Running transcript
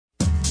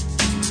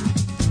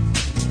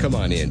Come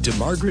on in to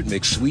Margaret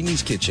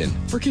McSweeney's Kitchen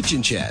for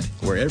Kitchen Chat,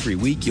 where every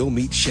week you'll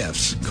meet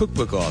chefs,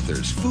 cookbook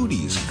authors,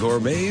 foodies,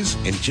 gourmets,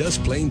 and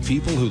just plain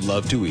people who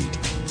love to eat.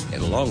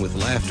 And along with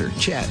laughter,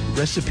 chat,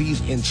 recipes,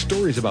 and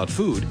stories about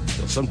food,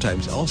 you'll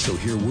sometimes also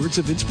hear words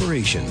of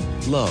inspiration,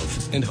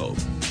 love, and hope.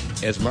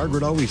 As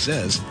Margaret always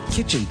says,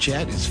 Kitchen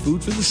Chat is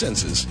food for the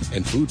senses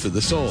and food for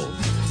the soul.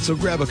 So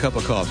grab a cup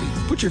of coffee,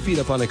 put your feet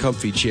up on a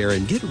comfy chair,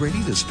 and get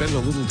ready to spend a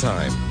little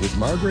time with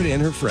Margaret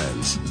and her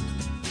friends.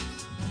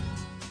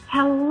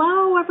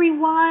 Hello,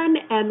 everyone,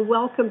 and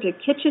welcome to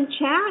Kitchen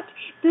Chat.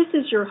 This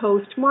is your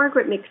host,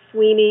 Margaret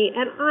McSweeney,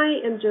 and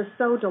I am just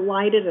so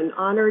delighted and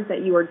honored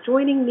that you are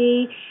joining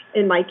me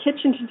in my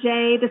kitchen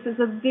today. This is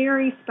a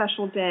very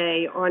special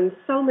day on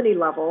so many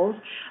levels.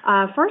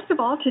 First of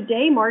all,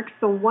 today marks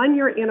the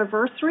 1-year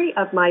anniversary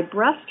of my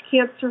breast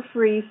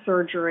cancer-free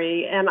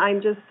surgery, and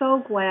I'm just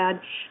so glad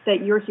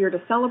that you're here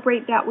to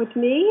celebrate that with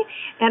me.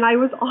 And I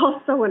was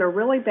also in a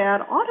really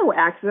bad auto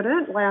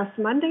accident last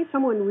Monday.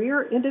 Someone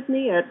rear-ended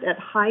me at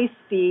high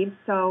speed,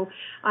 so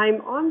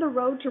I'm on the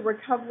road to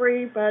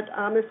recovery, but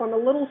if I'm a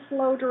little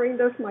slow during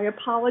this, my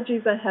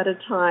apologies ahead of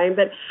time.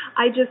 But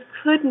I just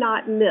could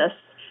not miss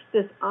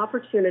this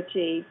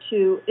opportunity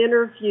to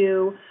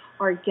interview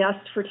our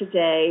guest for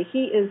today.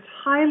 He is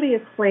highly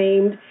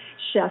acclaimed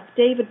Chef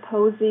David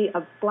Posey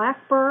of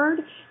Blackbird.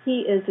 He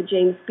is a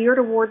James Beard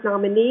Award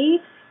nominee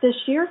this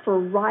year for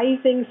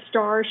Rising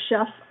Star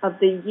Chef of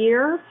the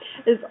Year,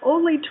 is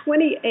only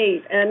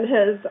 28 and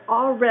has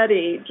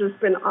already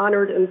just been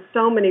honored in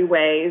so many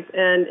ways.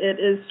 And it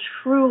is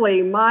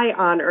truly my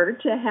honor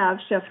to have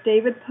Chef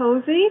David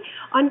Posey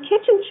on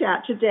Kitchen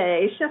Chat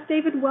today. Chef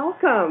David,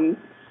 welcome.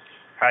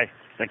 Hi,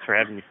 thanks for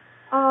having me.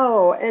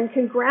 Oh, and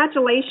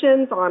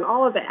congratulations on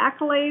all of the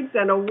accolades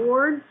and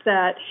awards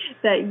that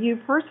you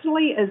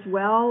personally, as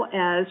well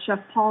as Chef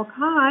Paul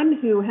Kahn,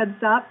 who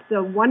heads up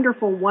the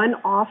wonderful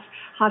One-Off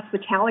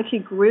Hospitality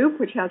Group,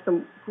 which has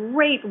some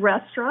great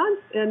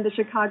restaurants in the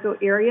Chicago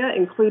area,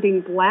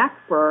 including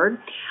Blackbird.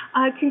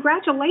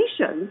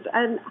 Congratulations.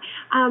 And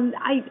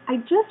I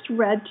just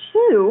read,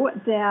 too,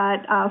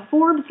 that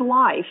Forbes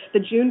Life, the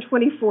June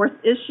 24th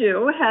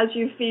issue, has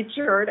you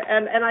featured,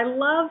 and I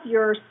love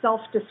your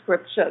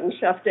self-description,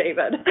 Chef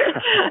David,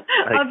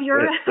 of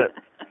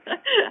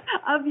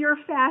your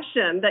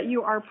fashion, that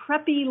you are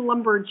preppy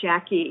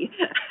lumberjacky.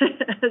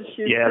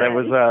 Yeah, that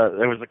was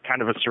a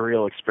kind of a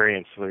surreal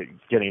experience,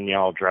 getting me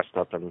all dressed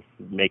up and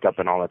makeup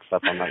and all that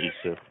stuff I'm not used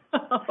to.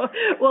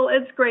 Well,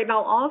 it's great. And I'll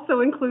also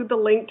include the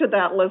link to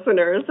that,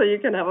 listeners, so you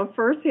can have a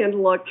first-hand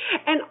look.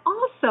 And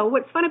also,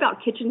 what's fun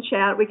about Kitchen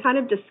Chat, we kind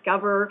of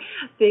discover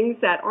things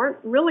that aren't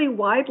really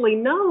widely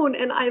known.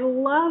 And I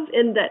love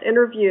in that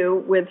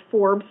interview with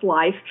Forbes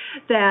Life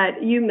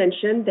that you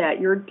mentioned that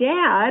your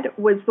dad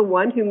was the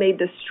one who made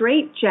the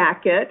straight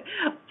jacket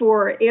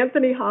for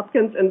Anthony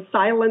Hopkins and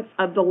Silence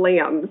of the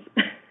Lambs.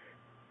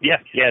 Yeah.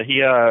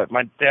 He,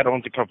 my dad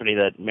owns a company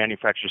that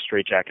manufactures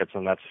straitjackets,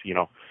 and that's,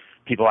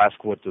 people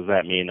ask what does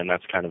that mean, and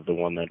that's kind of the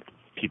one that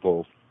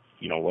people,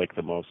 like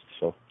the most.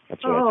 So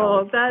that's what I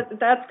tell them.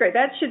 That's great.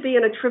 That should be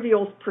in a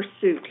Trivial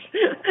Pursuit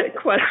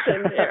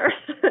question there.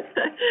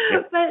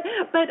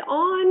 But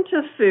on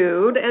to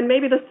food, and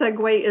maybe the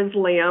segue is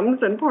lambs,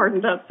 and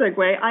pardon that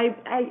segue.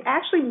 I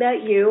actually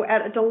met you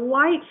at a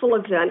delightful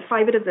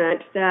private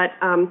event that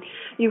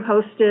you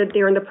hosted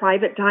there in the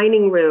private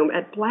dining room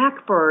at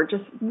Blackbird.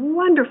 Just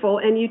wonderful.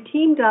 And you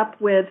teamed up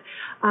with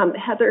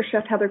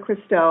Chef Heather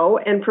Christo,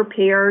 and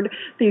prepared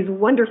these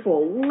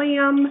wonderful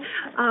lamb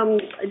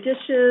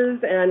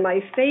dishes. And my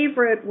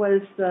favorite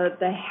was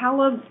the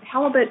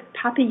halibut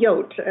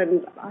papillote,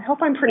 and I hope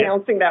I'm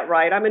pronouncing that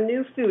right. I'm a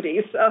new foodie,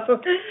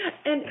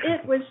 and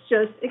it was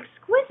just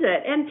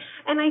exquisite. And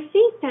I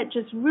think that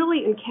just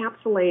really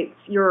encapsulates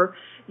your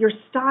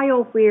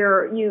style,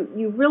 where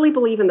you really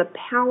believe in the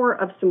power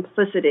of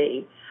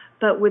simplicity,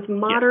 but with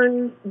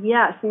modern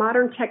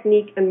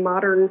technique and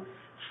modern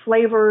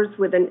flavors,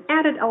 with an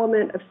added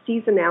element of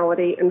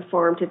seasonality and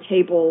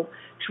farm-to-table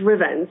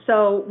driven.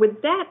 So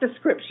with that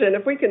description,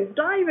 if we can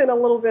dive in a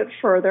little bit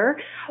further,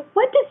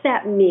 what does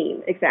that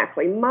mean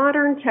exactly?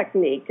 Modern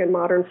technique and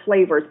modern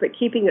flavors, but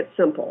keeping it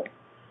simple.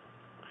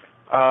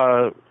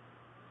 Well,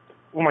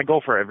 my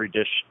goal for every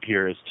dish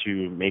here is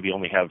to maybe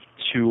only have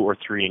 2 or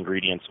 3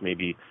 ingredients,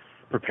 maybe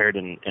prepared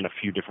in a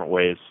few different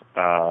ways.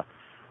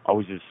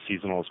 Always as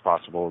seasonal as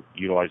possible,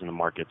 utilizing the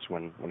markets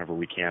whenever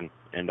we can.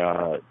 And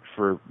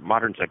for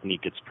modern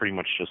technique, it's pretty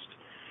much just,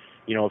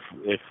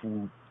 if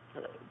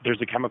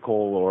there's a chemical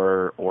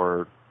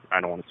or I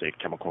don't want to say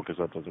chemical because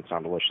that doesn't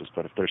sound delicious,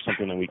 but if there's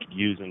something that we could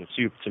use in the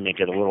soup to make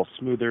it a little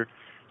smoother,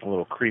 a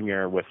little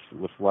creamier with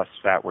less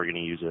fat, we're going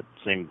to use it.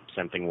 Same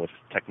thing with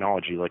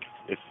technology. Like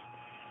if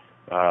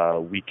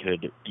we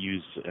could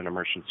use an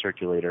immersion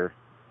circulator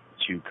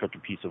to cook a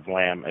piece of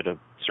lamb at a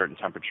certain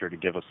temperature to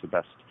give us the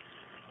best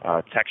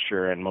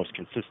texture and most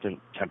consistent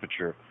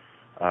temperature,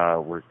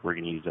 we're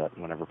going to use that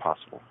whenever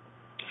possible.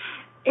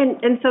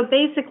 And so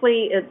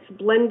basically it's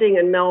blending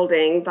and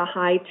melding the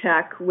high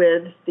tech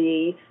with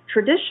the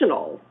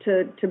traditional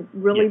to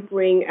really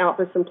bring out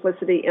the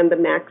simplicity and the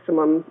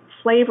maximum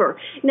flavor.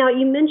 Now,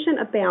 you mentioned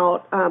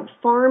about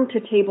farm to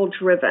table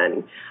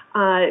driven.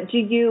 Do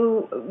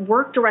you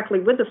work directly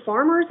with the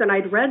farmers? And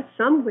I'd read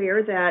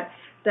somewhere that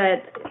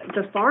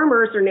the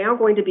farmers are now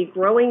going to be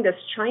growing this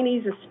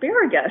Chinese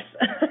asparagus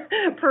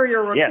per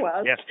your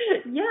request.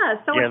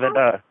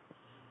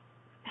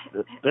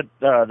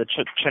 The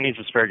Chinese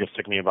asparagus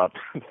took me about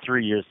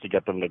 3 years to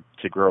get them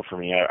to grow for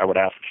me. I would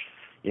ask,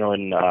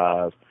 in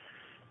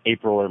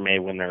April or May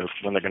when they're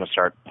going to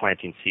start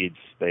planting seeds,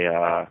 they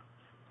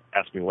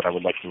ask me what I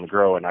would like them to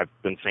grow, and I've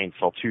been saying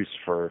saltuse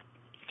for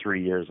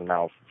 3 years, and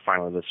now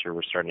finally this year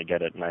we're starting to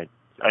get it, and I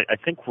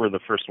think we're the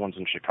first ones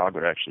in Chicago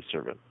to actually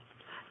serve it.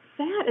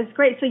 That is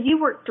great. So you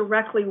work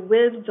directly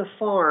with the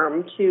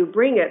farm to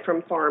bring it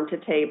from farm to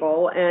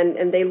table,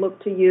 and they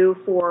look to you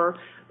for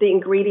the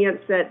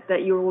ingredients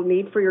that you will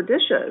need for your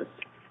dishes.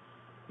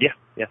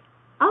 Yeah.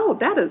 Oh,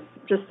 that is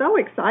just so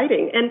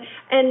exciting.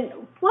 And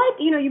what,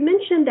 you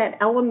mentioned that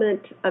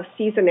element of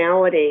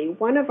seasonality.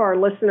 One of our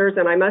listeners,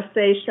 and I must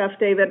say, Chef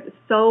David,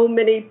 so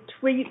many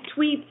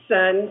tweets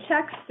and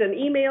texts and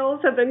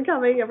emails have been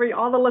coming.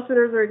 All the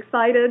listeners are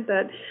excited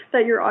that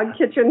you're on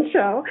Kitchen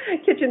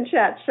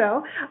Chat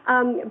Show.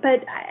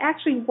 But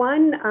actually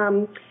one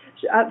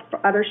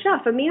other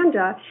chef,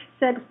 Amanda,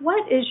 said,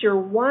 what is your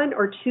one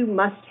or two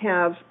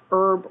must-have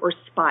herb or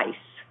spice?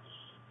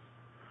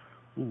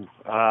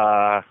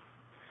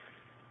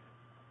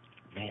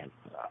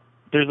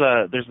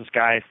 There's this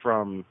guy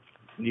from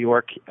New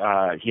York.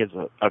 He has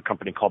a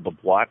company called The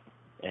Blot,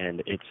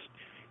 and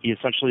he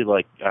essentially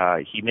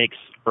he makes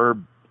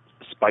herb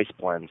spice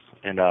blends,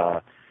 and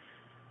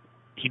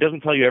he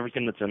doesn't tell you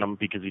everything that's in them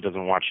because he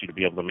doesn't want you to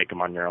be able to make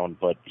them on your own.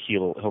 But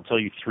he'll tell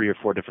you 3 or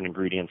 4 different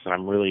ingredients, and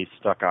I'm really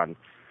stuck on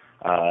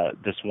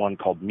this one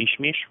called mish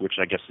mish, which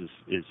I guess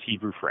is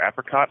Hebrew for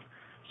apricot.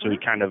 So he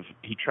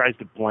tries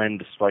to blend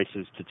the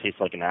spices to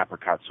taste like an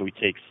apricot. So he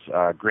takes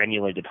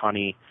granulated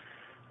honey,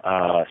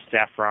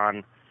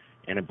 saffron,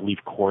 and I believe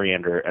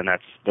coriander, and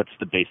that's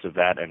the base of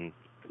that. And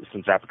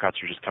since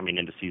apricots are just coming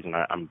into season,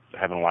 I'm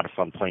having a lot of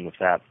fun playing with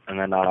that. And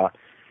then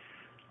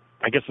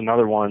I guess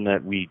another one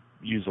that we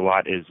use a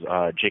lot is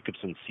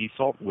Jacobson sea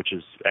salt, which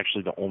is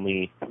actually the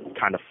only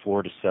kind of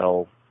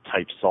floor-to-sell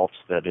type salt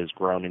that is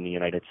grown in the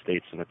United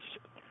States, and it's,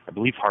 I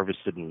believe,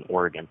 harvested in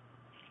Oregon.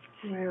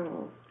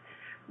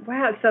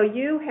 Wow, so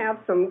you have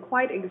some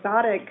quite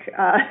exotic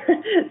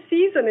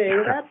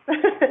seasoning.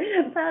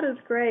 That is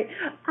great.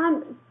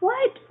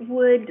 What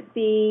would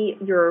be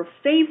your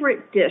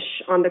favorite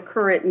dish on the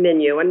current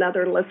menu?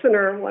 Another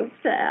listener wants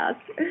to ask.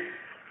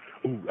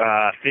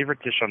 Favorite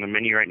dish on the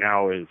menu right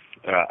now is,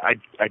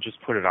 I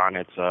just put it on.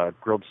 It's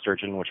grilled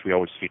sturgeon, which we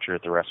always feature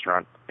at the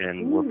restaurant,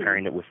 and we're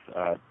pairing it with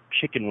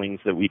chicken wings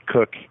that we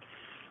cook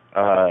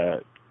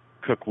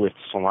with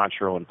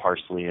cilantro and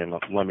parsley and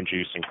lemon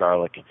juice and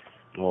garlic.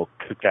 And we'll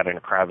cook that in a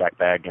cryovac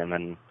bag, and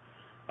then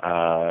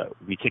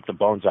we take the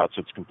bones out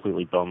so it's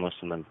completely boneless,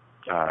 and then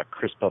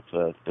crisp up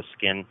the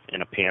skin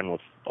in a pan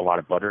with a lot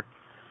of butter.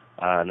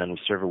 And then we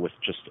serve it with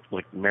just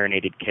like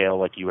marinated kale,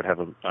 like you would have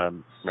a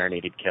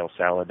marinated kale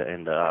salad,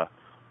 and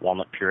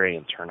walnut puree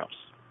and turnips.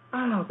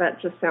 Oh, that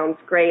just sounds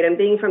great. And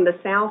being from the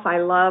South, I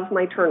love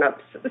my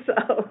turnips.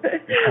 So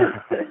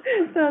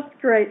that's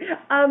great.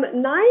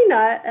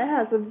 Nina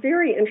has a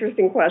very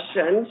interesting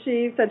question.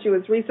 She said she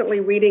was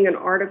recently reading an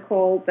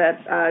article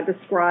that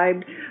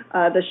described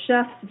the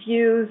chef's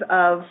views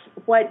of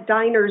what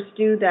diners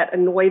do that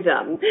annoy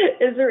them.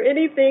 Is there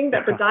anything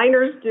that the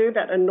diners do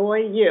that annoy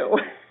you?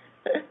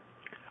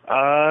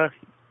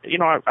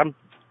 I'm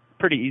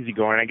pretty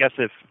easygoing. I guess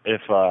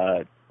if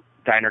a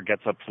diner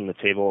gets up from the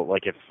table,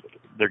 like if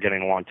they're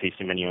getting a long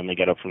tasting menu and they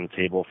get up from the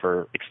table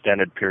for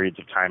extended periods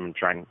of time and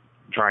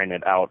drying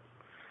it out,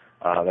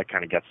 that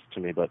kind of gets to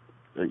me. But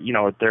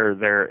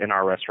they're in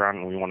our restaurant,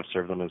 and we want to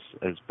serve them as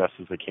best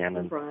as they can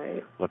and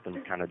let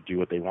them kind of do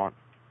what they want.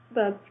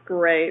 That's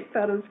great.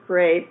 That is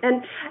great.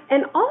 And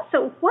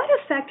also, what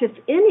effect, if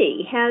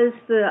any, has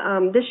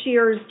the this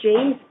year's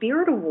James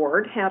Beard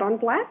Award had on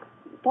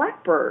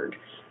Blackbird?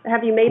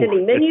 Have you made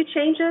any menu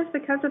changes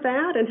because of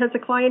that? And has the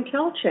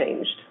clientele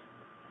changed?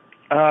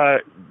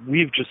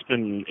 We've just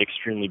been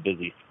extremely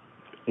busy,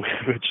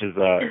 which is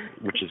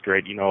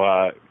great.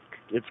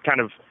 It's kind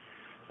of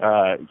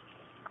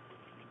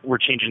we're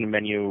changing the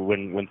menu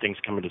when things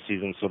come into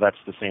season, so that's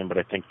the same. But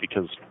I think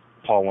because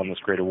Paul won this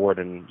great award,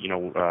 and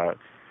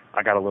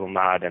I got a little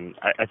nod, and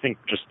I think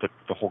just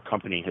the whole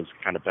company has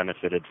kind of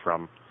benefited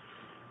from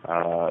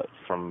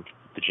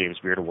the James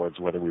Beard Awards,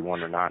 whether we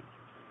won or not.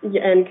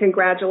 And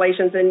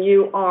congratulations, and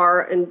you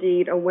are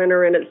indeed a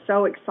winner, and it's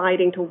so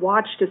exciting to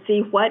watch to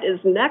see what is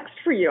next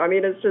for you. I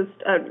mean, it's just,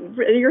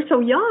 you're so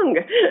young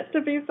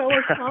to be so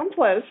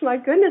accomplished. My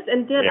goodness.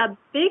 And did a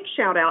big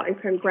shout out and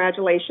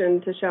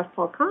congratulations to Chef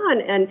Paul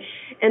Kahn. And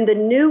the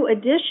new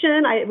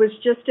addition, it was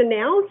just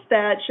announced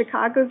that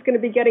Chicago's going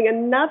to be getting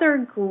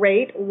another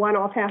great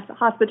one-off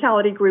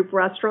hospitality group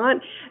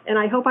restaurant, and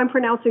I hope I'm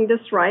pronouncing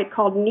this right,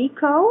 called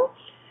Nico.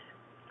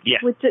 Yeah.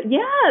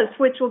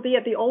 Which will be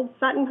at the Old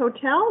Sutton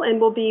Hotel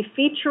and will be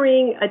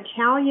featuring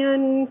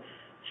Italian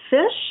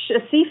fish,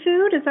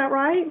 seafood. Is that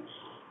right?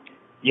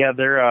 Yeah,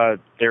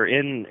 they're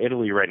in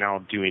Italy right now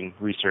doing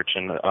research,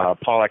 and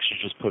Paul actually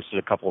just posted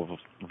a couple of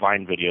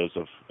Vine videos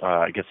of.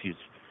 I guess he's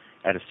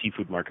at a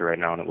seafood market right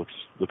now, and it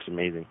looks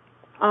amazing.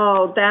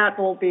 Oh, that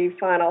will be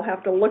fun. I'll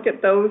have to look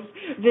at those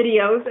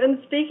videos. And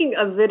speaking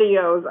of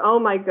videos, oh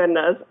my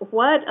goodness,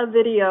 what a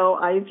video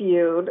I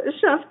viewed.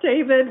 Chef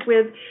David,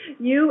 with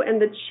you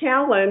and the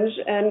challenge,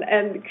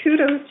 and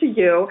kudos to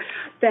you,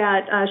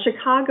 that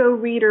Chicago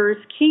Reader's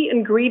key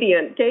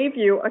ingredient gave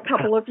you a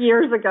couple of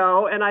years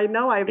ago. And I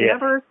know I've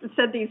never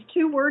said these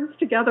two words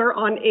together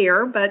on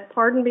air, but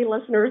pardon me,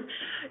 listeners,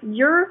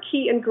 your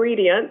key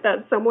ingredient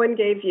that someone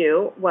gave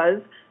you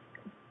was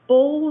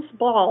bull's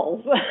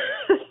balls.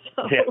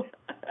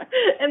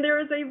 And there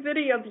is a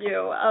video of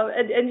you,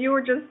 and you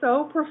were just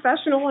so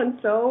professional and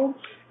so,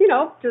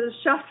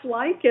 just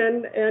chef-like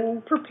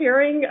and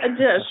preparing a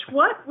dish.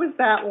 What was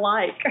that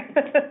like?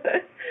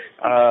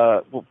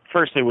 Well,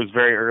 first it was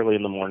very early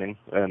in the morning,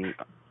 and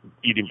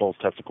eating bull's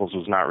testicles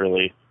was not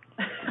really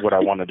what I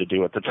wanted to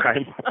do at the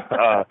time.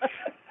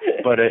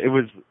 But it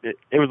was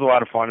a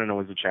lot of fun, and it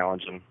was a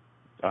challenge, and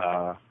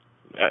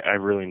I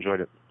really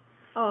enjoyed it.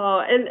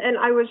 Oh, and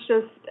I was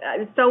just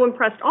so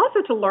impressed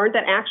also to learn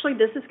that actually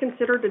this is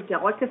considered a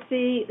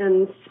delicacy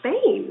in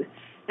Spain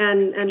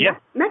and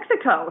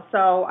Mexico.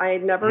 So I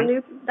never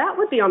knew that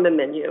would be on the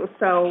menu.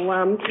 So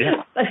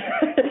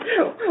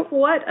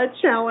what a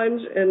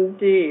challenge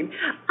indeed.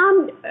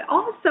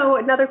 Also,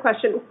 another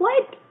question,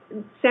 what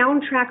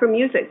soundtrack or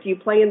music do you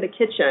play in the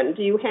kitchen?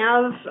 Do you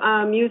have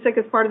music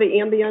as part of the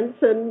ambience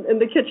in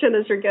the kitchen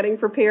as you're getting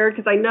prepared?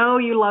 Because I know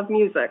you love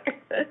music.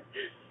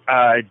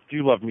 I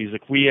do love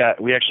music. We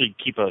actually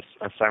keep a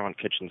silent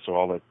kitchen so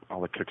all the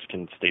cooks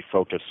can stay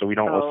focused. So we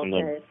don't listen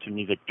to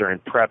music during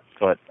prep,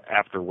 but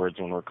afterwards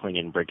when we're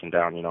cleaning and breaking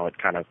down, it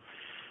kind of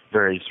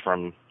varies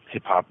from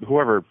hip hop.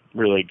 Whoever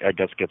really, I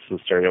guess, gets the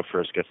stereo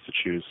first gets to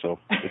choose. So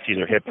it's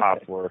either hip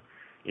hop or,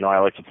 I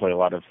like to play a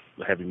lot of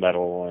heavy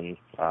metal and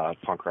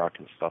punk rock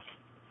and stuff.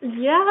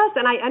 Yes,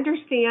 and I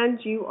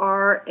understand you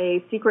are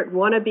a secret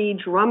wannabe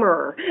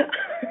drummer.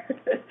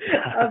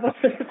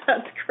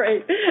 That's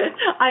great.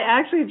 I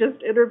actually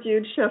just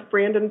interviewed Chef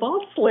Brandon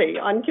Balsley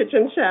on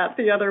Kitchen Chat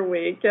the other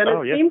week, and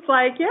it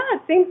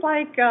seems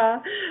like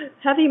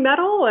heavy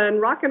metal and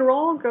rock and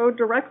roll go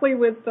directly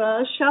with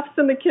chefs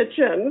in the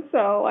kitchen.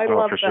 So I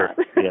love that. Sure.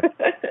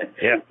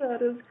 Yeah.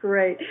 That is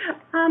great.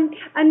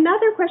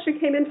 Another question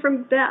came in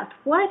from Beth.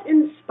 What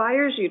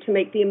inspires you to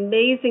make the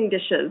amazing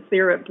dishes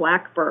there at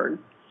Blackbird?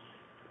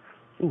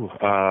 Ooh,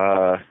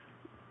 I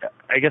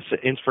guess the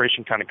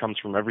inspiration kind of comes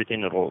from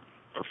everything. It'll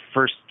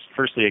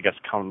firstly, I guess,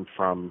 come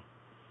from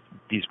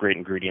these great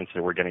ingredients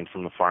that we're getting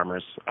from the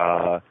farmers.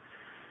 And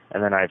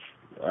then I've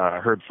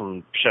heard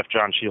from Chef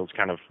John Shields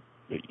kind of,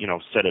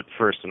 said it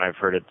first, and I've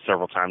heard it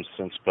several times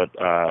since, but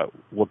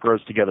what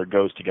grows together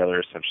goes together,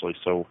 essentially.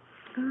 So,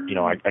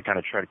 I kind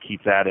of try to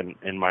keep that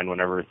in mind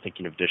whenever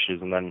thinking of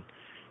dishes. And then,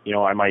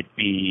 I might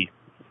be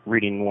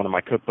reading one of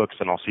my cookbooks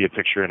and I'll see a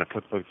picture in a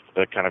cookbook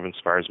that kind of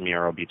inspires me,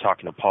 or I'll be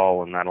talking to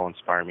Paul and that'll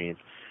inspire me.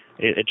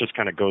 It just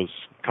kind of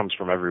comes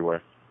from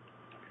everywhere.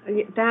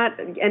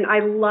 And I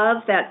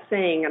love that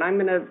saying, and I'm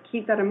going to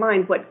keep that in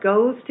mind. What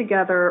goes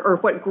together, or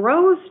what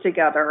grows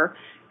together,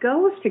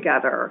 goes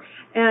together.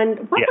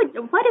 And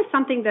what is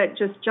something that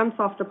just jumps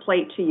off the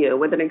plate to you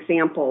with an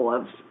example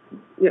of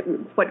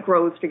what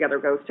grows together,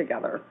 goes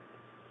together?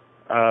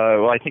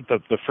 Well, I think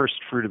the first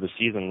fruit of the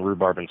season,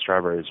 rhubarb and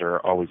strawberries, are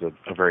always a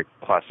very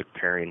classic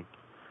pairing.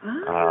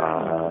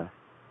 That's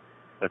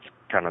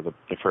kind of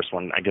the first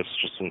one, I guess,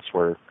 just since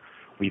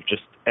we've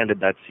just ended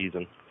that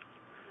season.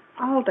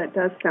 Oh, that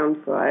does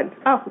sound good.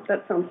 Oh,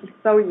 that sounds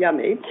so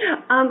yummy.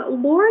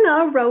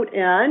 Lorna wrote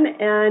in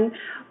and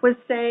was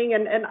saying,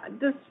 and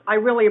this I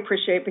really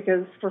appreciate,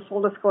 because for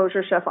full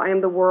disclosure, Chef, I am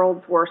the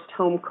world's worst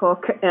home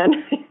cook, and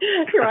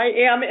here I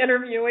am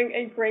interviewing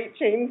a great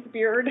James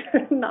Beard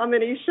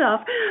nominee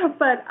chef.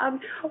 But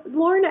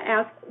Lorna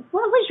asked,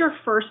 what was your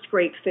first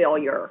great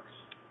failure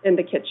in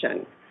the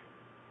kitchen?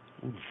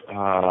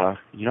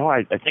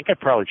 I think I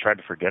probably tried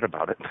to forget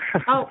about it.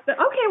 Oh,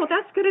 okay. Well,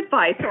 that's good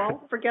advice. So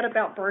I'll forget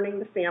about burning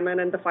the salmon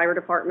and the fire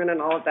department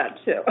and all of that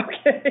too.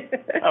 Okay.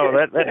 Oh,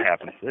 that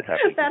happens. It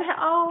happens.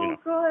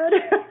 Good.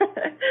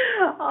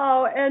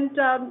 Oh, and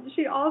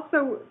she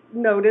also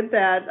noted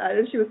that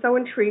she was so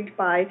intrigued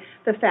by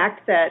the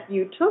fact that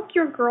you took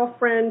your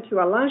girlfriend to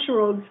Alain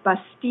Giraud's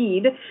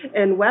Bastide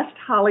in West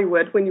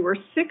Hollywood when you were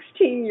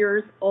 16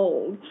 years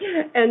old.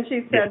 And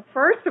she said,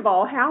 First of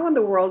all, how in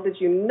the world did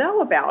you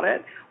know about it?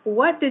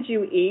 What did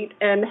you eat,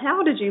 and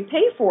how did you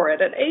pay for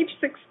it at age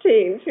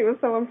 16? She was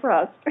so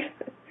impressed.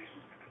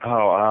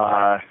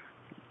 I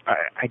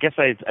guess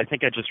I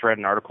think I just read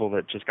an article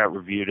that just got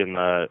reviewed in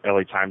the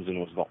LA Times and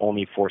was the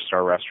only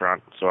 4-star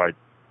restaurant. So I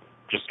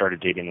just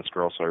started dating this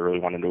girl, so I really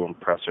wanted to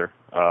impress her.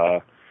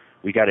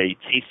 We got a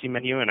tasting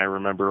menu, and I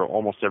remember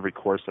almost every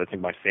course. I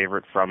think my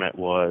favorite from it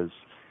was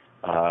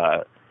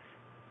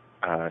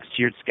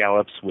seared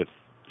scallops with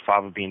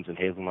fava beans and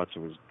hazelnuts. It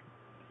was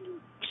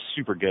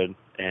super good,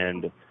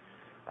 and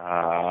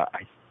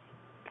I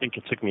think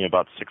it took me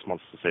about 6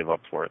 months to save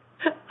up for it.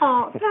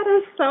 Oh, that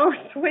is so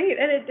sweet,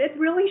 and it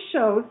really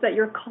shows that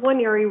your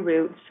culinary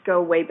roots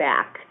go way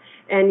back,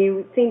 and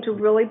you seem to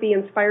really be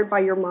inspired by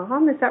your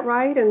mom. Is that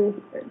right?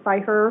 And by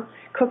her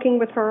cooking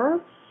with her?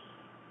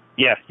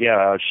 Yeah.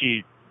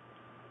 She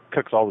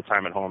cooks all the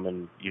time at home,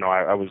 and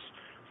I was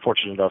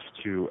fortunate enough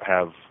to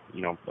have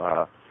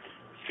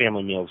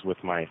family meals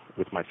with my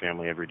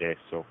family every day.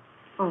 So.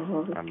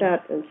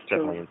 That is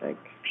terrific.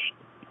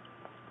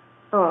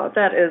 Oh,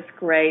 that is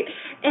great.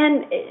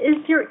 And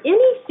is there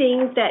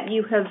anything that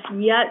you have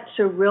yet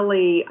to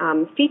really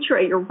feature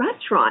at your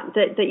restaurant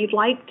that you'd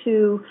like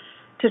to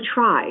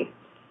try?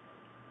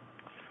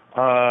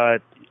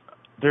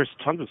 There's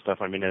tons of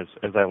stuff. I mean, as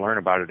I learn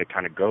about it, it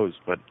kind of goes.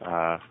 But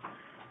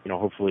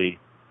hopefully,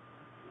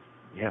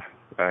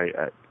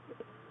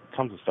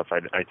 tons of stuff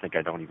I think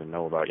I don't even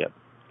know about yet.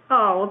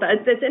 Oh,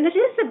 and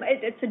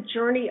it's a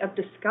journey of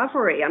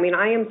discovery. I mean,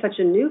 I am such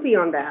a newbie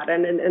on that,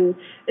 and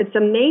it's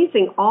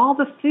amazing all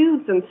the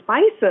foods and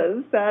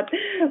spices that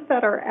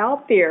are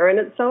out there, and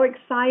it's so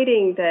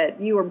exciting that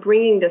you are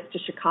bringing this to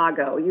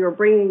Chicago. You are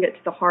bringing it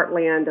to the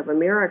heartland of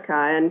America,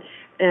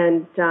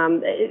 and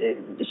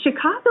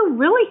Chicago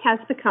really has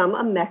become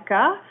a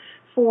mecca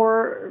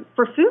for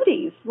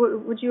foodies.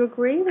 Would you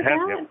agree with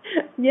that?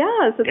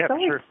 Yes, it's so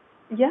sure.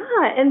 Yeah,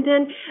 and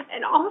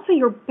also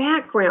your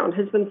background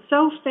has been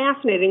so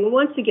fascinating.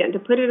 Once again, to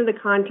put it in the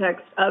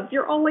context of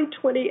you're only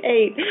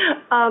 28,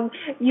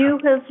 you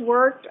have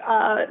worked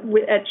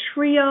at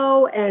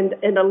Trio and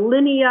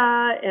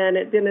Alinea, and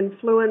have been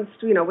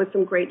influenced, with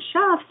some great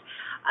chefs.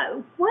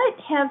 What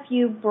have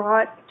you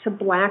brought to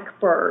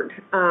Blackbird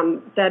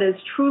that is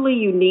truly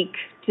unique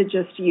to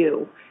just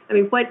you? I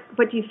mean, what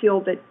do you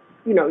feel that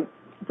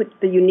with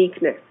the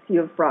uniqueness you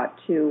have brought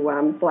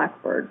to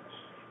Blackbird?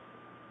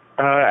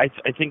 I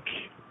think,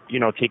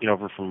 taking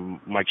over from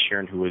Mike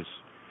Sheeran, who was,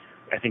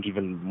 I think,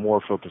 even more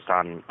focused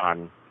on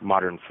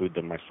modern food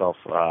than myself,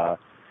 I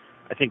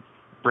think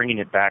bringing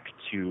it back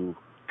to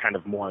kind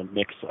of more a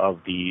mix of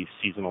the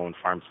seasonal and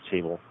farm to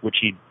table, which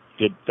he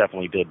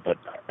definitely did, but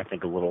I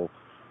think we're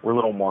a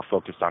little more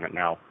focused on it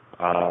now.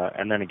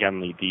 And then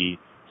again, the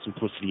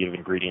simplicity of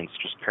ingredients,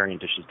 just paring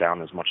dishes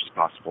down as much as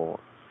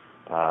possible,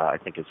 I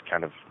think is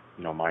kind of,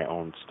 my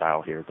own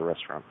style here at the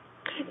restaurant.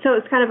 So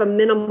it's kind of a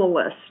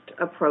minimalist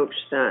approach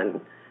then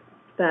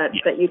that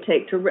you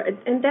take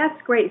and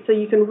that's great. So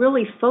you can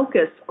really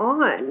focus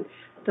on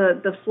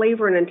the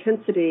flavor and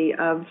intensity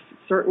of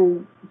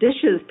certain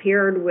dishes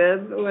paired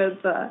with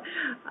the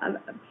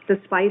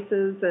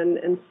spices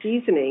and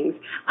seasonings.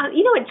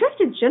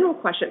 Just a general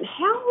question: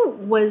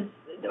 what is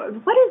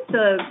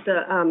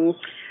the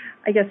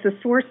I guess the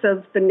source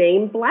of the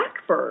name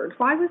Blackbird?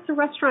 Why was the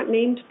restaurant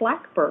named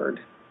Blackbird?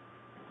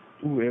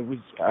 It was.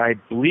 I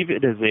believe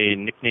it is a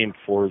nickname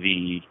for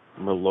the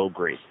Merlot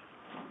grape.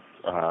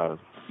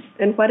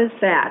 And what is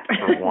that?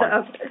 For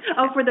wine.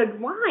 For the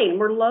wine.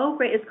 Merlot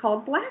grape is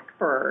called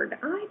Blackbird.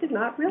 I did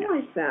not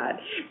realize that.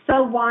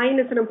 So wine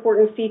is an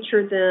important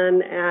feature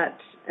then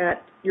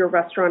at your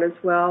restaurant as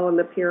well, and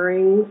the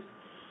pairings?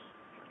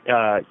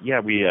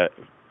 We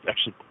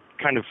actually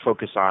kind of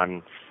focus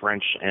on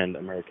French and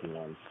American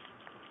wines.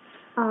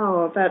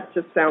 Oh, that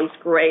just sounds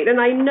great.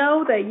 And I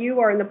know that you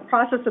are in the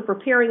process of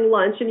preparing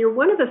lunch, and you're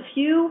one of the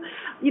few,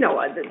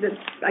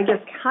 I guess,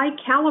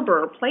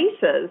 high-caliber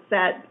places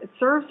that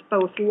serves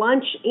both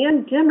lunch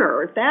and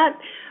dinner. That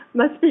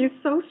must be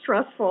so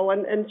stressful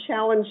and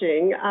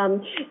challenging.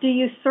 Do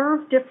you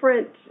serve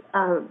different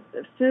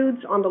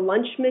foods on the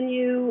lunch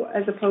menu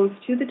as opposed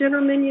to the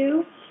dinner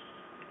menu?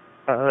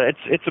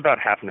 It's about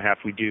half and half.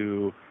 We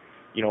do,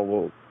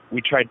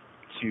 we try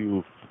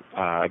to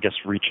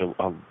reach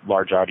a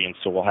large audience.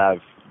 So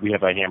we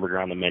have a hamburger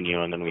on the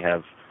menu, and then we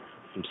have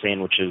some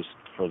sandwiches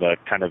for the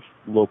kind of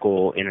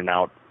local in and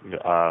out,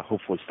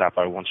 hopefully stop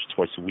by once or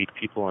twice a week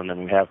people. And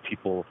then we have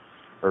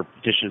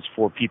dishes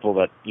for people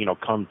that,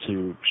 come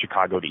to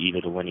Chicago to eat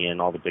at Alinea and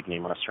all the big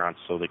name restaurants,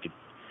 so they could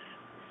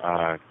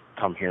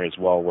come here as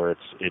well, where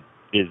it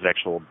is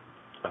actual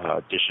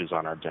dishes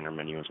on our dinner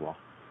menu as well.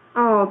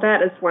 Oh,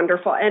 that is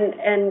wonderful.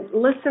 And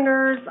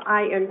listeners,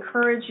 I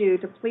encourage you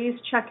to please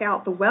check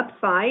out the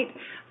website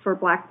for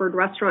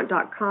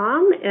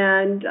blackbirdrestaurant.com.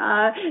 And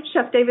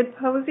Chef David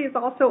Posey is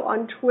also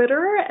on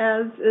Twitter,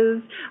 as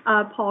is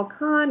Paul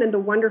Kahn and the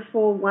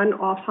wonderful One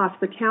Off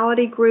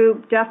Hospitality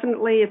Group.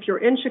 Definitely, if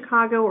you're in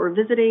Chicago or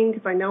visiting,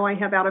 because I know I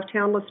have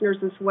out-of-town listeners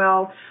as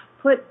well,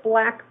 put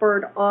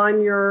Blackbird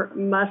on your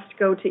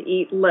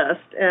must-go-to-eat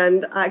list.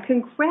 And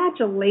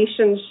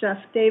congratulations, Chef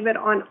David,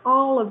 on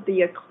all of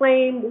the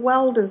acclaim,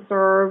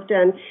 well-deserved.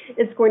 And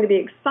it's going to be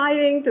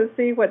exciting to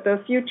see what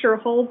the future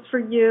holds for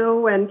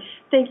you. And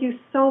thank you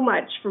so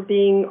much for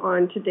being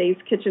on today's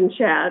Kitchen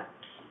Chat.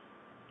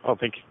 Oh,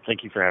 thank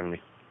you for having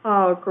me.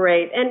 Oh,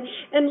 great.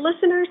 And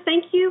listeners,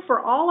 thank you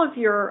for all of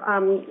your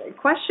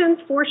questions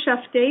for Chef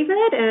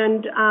David.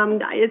 And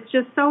it's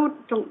just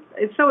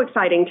so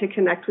exciting to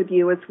connect with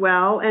you as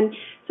well. And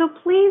so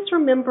please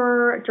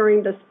remember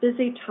during this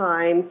busy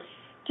time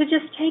to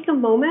just take a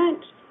moment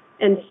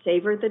and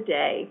savor the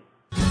day.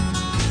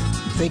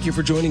 Thank you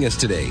for joining us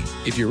today.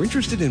 If you're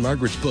interested in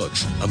Margaret's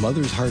books, A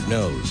Mother's Heart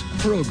Knows,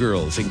 Pearl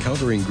Girls,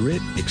 Encountering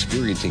Grit,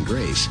 Experiencing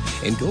Grace,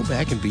 and Go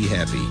Back and Be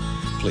Happy,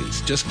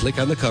 please just click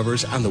on the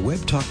covers on the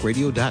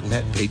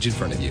webtalkradio.net page in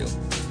front of you.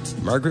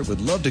 Margaret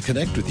would love to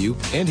connect with you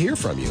and hear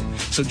from you,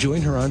 so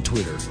join her on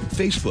Twitter,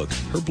 Facebook,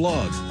 her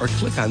blog, or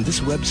click on this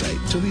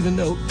website to leave a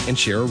note and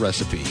share a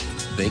recipe.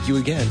 Thank you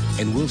again,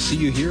 and we'll see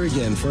you here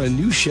again for a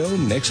new show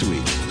next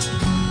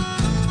week.